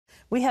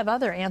We have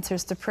other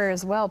answers to prayer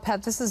as well.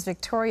 Pat, this is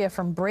Victoria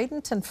from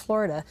Bradenton,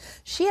 Florida.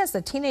 She has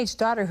a teenage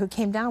daughter who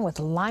came down with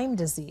Lyme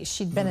disease.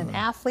 She'd been an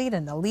athlete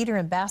and a leader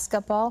in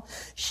basketball.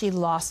 She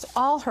lost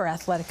all her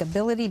athletic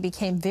ability,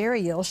 became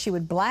very ill. She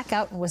would black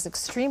out and was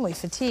extremely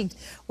fatigued.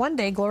 One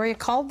day, Gloria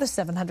called the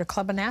 700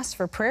 Club and asked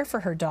for prayer for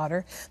her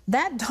daughter.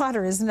 That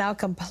daughter is now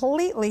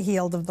completely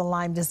healed of the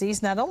Lyme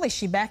disease. Not only is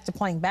she back to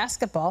playing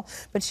basketball,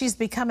 but she's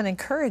become an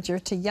encourager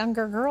to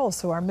younger girls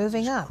who are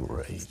moving up.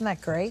 Great. Isn't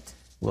that great?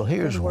 Well,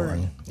 here's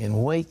one. In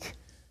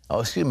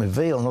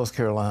Vail, North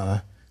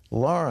Carolina,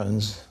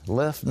 Lauren's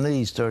left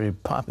knee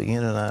started popping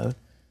in and out.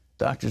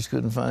 Doctors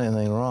couldn't find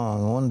anything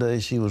wrong. One day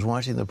she was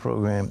watching the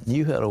program.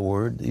 You had a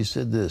word. You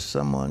said this: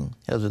 someone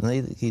has a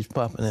knee that keeps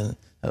popping in and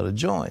out of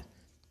joint.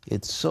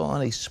 It's so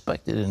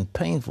unexpected and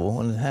painful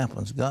when it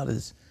happens. God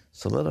is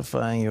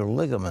solidifying your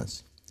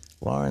ligaments.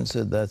 Lauren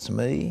said, "That's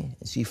me."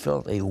 She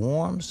felt a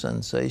warm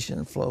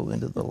sensation flow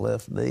into the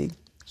left knee.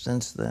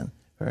 Since then,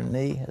 her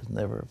knee has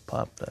never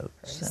popped out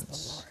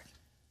since.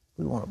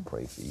 We want to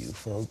pray for you,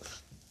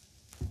 folks.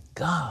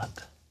 God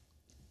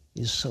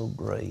is so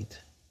great.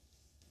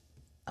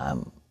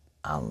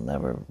 I'll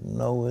never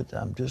know it.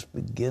 I'm just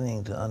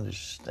beginning to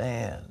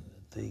understand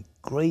the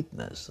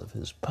greatness of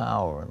his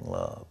power and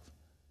love.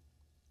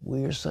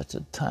 We are such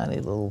a tiny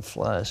little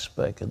fly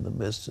speck in the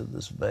midst of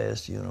this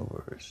vast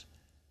universe.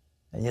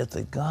 And yet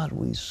the God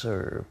we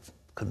serve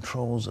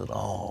controls it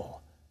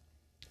all.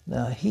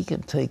 Now, he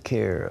can take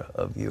care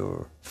of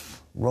your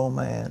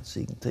romance.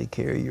 He can take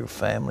care of your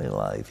family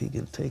life. He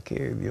can take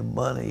care of your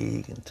money.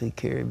 He can take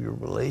care of your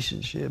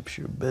relationships,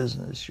 your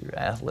business, your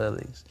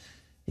athletics.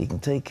 He can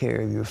take care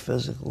of your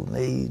physical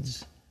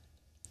needs.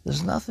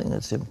 There's nothing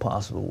that's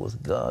impossible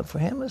with God. For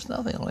him, it's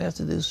nothing. All you have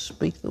to do is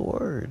speak the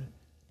word.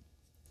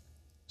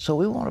 So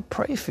we want to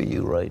pray for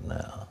you right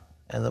now.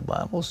 And the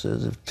Bible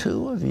says if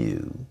two of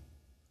you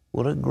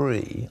would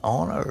agree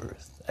on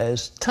earth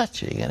as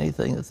touching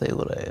anything that they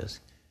would ask,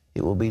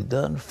 it will be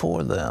done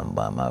for them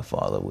by my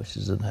Father which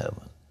is in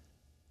heaven.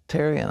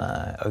 Terry and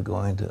I are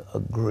going to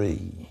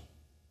agree.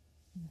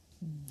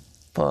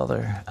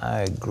 Father,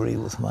 I agree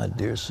with my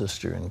dear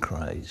sister in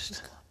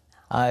Christ.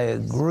 I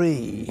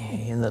agree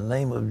in the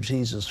name of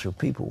Jesus for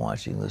people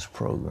watching this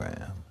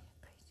program.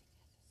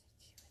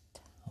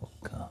 Oh,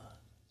 God.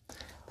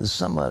 There's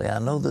somebody, I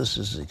know this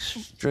is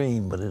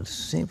extreme, but it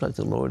seems like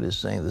the Lord is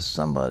saying there's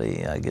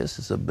somebody, I guess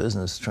it's a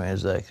business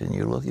transaction,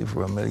 you're looking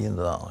for $1 million.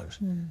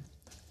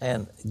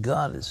 And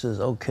God, it says,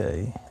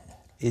 okay,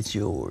 it's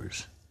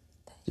yours.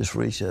 Just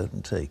reach out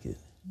and take it.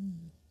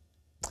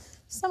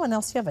 Someone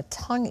else, you have a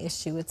tongue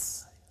issue.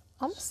 It's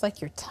almost like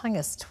your tongue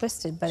is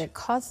twisted, but it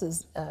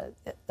causes,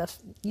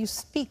 you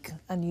speak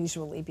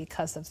unusually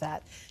because of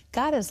that.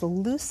 God is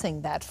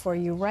loosing that for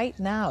you right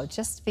now.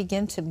 Just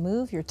begin to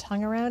move your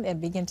tongue around and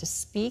begin to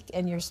speak,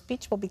 and your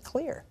speech will be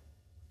clear.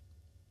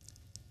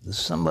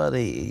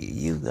 Somebody,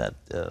 you've got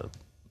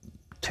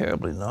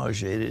terribly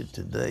nauseated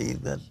today.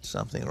 You've got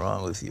something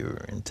wrong with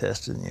your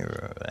intestine,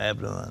 your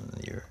abdomen,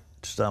 your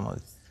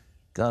stomach.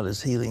 God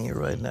is healing you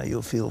right now.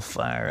 You'll feel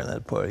fire in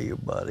that part of your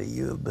body.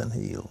 You have been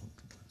healed.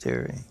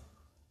 Terry.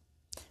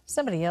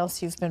 Somebody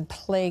else, you've been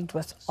plagued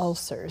with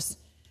ulcers.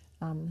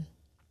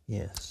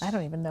 Yes. I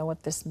don't even know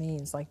what this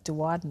means, like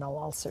duodenal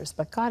ulcers,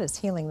 but God is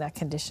healing that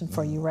condition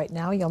for you right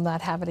now. You'll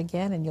not have it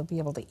again, and you'll be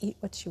able to eat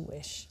what you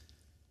wish.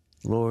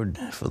 Lord,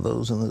 for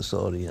those in this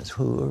audience,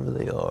 whoever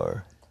they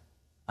are,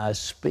 I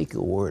speak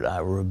a word. I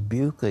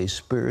rebuke a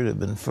spirit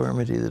of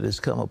infirmity that has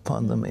come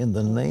upon them in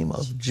the name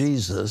of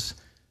Jesus.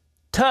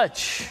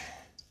 Touch!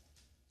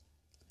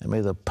 And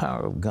may the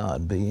power of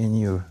God be in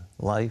your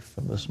life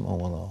from this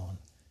moment on.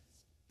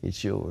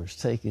 It's yours.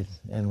 Take it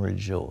and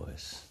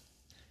rejoice.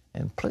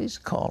 And please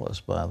call us,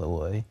 by the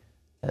way.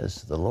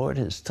 As the Lord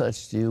has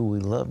touched you, we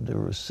love to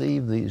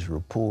receive these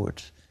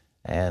reports.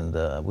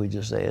 And we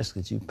just ask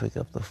that you pick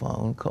up the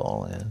phone,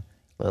 call in,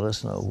 let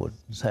us know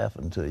what's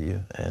happened to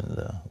you, and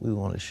we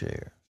want to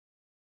share.